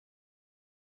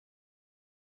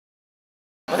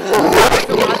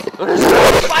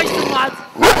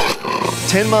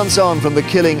10 months on from the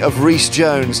killing of Rhys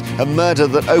Jones, a murder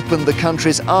that opened the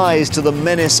country's eyes to the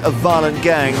menace of violent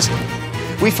gangs,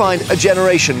 we find a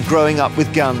generation growing up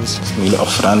with guns. My little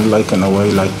friend, like, in a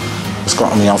way, like, it's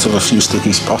gotten me out of a few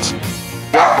sticky spots.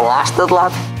 Blasted,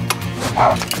 lad.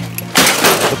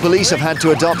 The police have had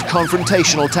to adopt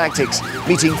confrontational tactics,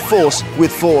 meeting force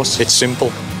with force. It's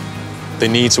simple. They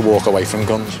need to walk away from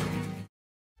guns.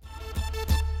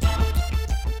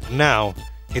 Now,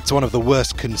 it's one of the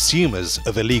worst consumers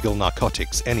of illegal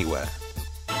narcotics anywhere.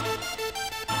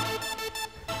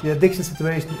 The addiction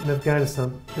situation in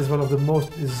Afghanistan is one of the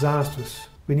most disastrous.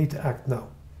 We need to act now.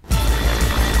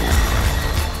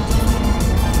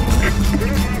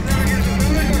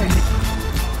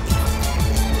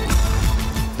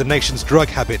 The nation's drug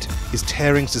habit is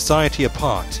tearing society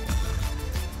apart,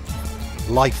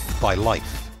 life by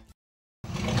life.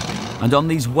 And on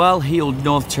these well-heeled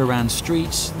North Tehran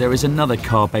streets, there is another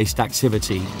car-based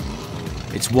activity.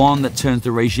 It's one that turns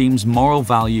the regime's moral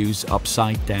values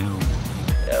upside down.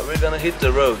 Yeah, we're gonna hit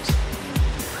the road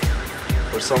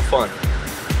for some fun.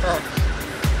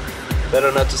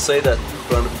 Better not to say that in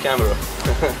front of the camera.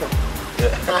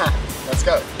 Yeah. Let's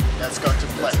go. Let's go to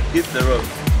play. Hit the road.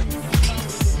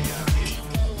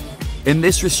 In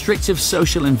this restrictive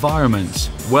social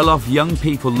environment, well-off young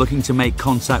people looking to make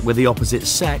contact with the opposite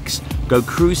sex go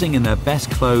cruising in their best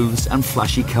clothes and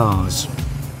flashy cars.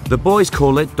 The boys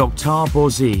call it Dr.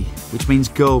 Bozi, which means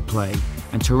girl play,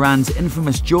 and Tehran's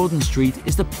infamous Jordan Street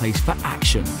is the place for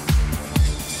action.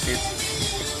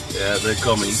 Yeah, they're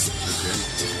coming.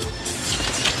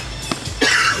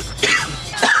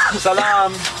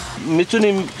 سلام.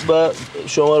 میتونیم با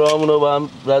شماره‌هامون رو با هم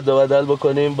رد و بدل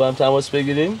بکنیم، با هم تماس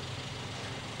بگیریم؟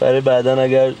 برای بعداً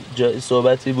اگر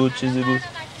صحبتی بود، چیزی بود.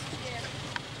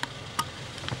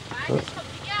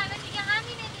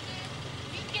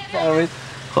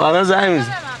 خب الان زنگ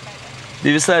میزنم.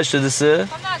 283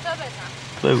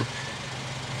 بگو.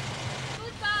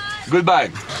 Goodbye.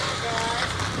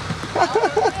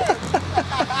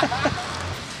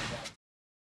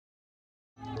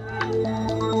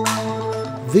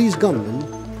 These gunmen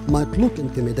might look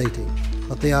intimidating,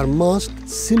 but they are masked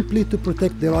simply to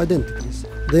protect their identities.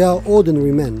 They are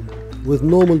ordinary men with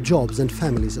normal jobs and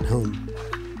families at home.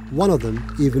 One of them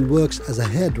even works as a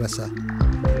hairdresser.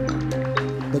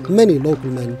 But many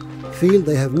local men feel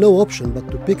they have no option but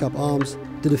to pick up arms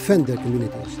to defend their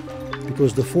communities,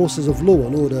 because the forces of law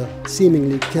and order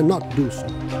seemingly cannot do so.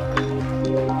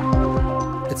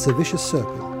 It's a vicious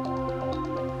circle.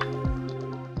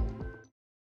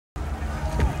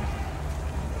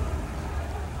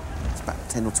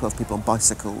 10 or 12 people on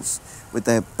bicycles with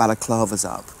their balaclavas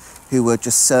up who were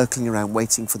just circling around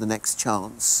waiting for the next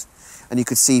chance. And you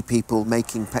could see people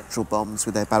making petrol bombs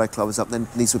with their balaclavas up, then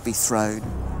these would be thrown.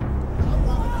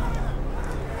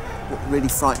 What really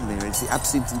frightened me is the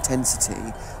absolute intensity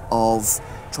of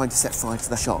trying to set fire to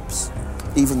the shops,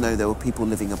 even though there were people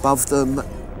living above them.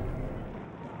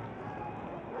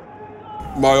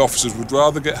 My officers would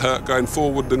rather get hurt going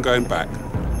forward than going back.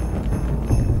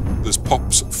 There's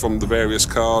pops from the various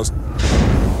cars.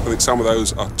 I think some of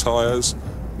those are tyres.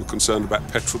 We're concerned about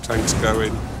petrol tanks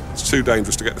going. It's too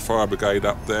dangerous to get the fire brigade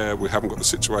up there. We haven't got the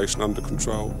situation under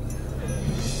control.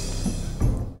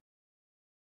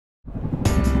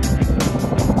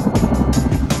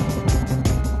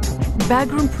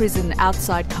 Bagram prison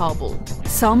outside Kabul.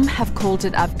 Some have called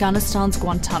it Afghanistan's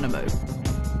Guantanamo.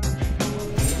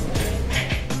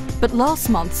 But last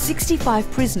month,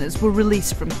 65 prisoners were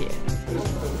released from here.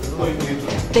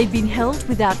 They've been held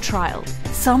without trial,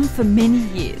 some for many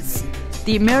years.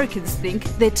 The Americans think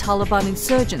they're Taliban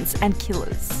insurgents and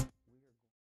killers.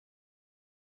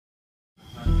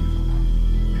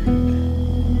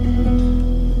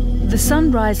 The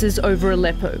sun rises over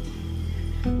Aleppo,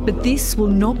 but this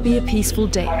will not be a peaceful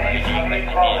day.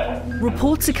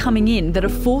 Reports are coming in that a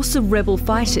force of rebel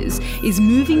fighters is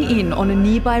moving in on a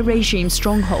nearby regime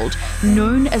stronghold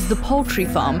known as the Poultry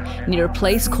Farm near a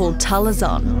place called Tal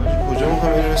Azan.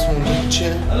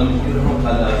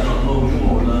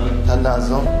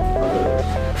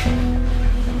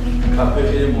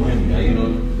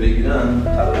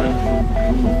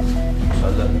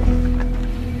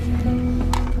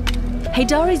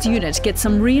 Haydari's unit gets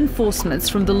some reinforcements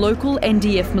from the local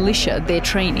NDF militia they're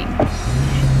training.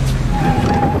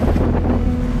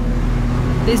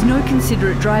 There's no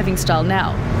considerate driving style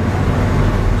now.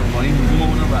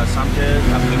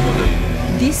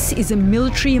 This is a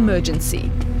military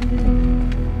emergency.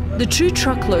 The 2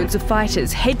 truckloads of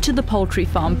fighters head to the poultry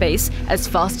farm base as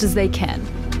fast as they can.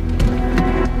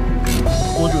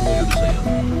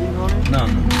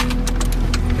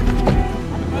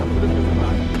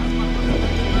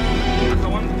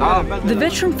 The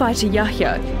veteran fighter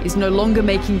Yahya is no longer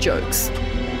making jokes.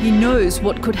 He knows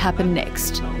what could happen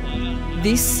next.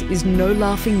 This is no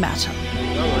laughing matter.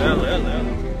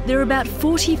 There are about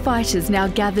 40 fighters now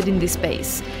gathered in this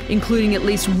base, including at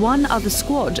least one other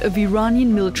squad of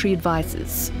Iranian military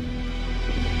advisors.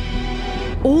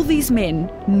 All these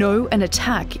men know an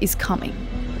attack is coming.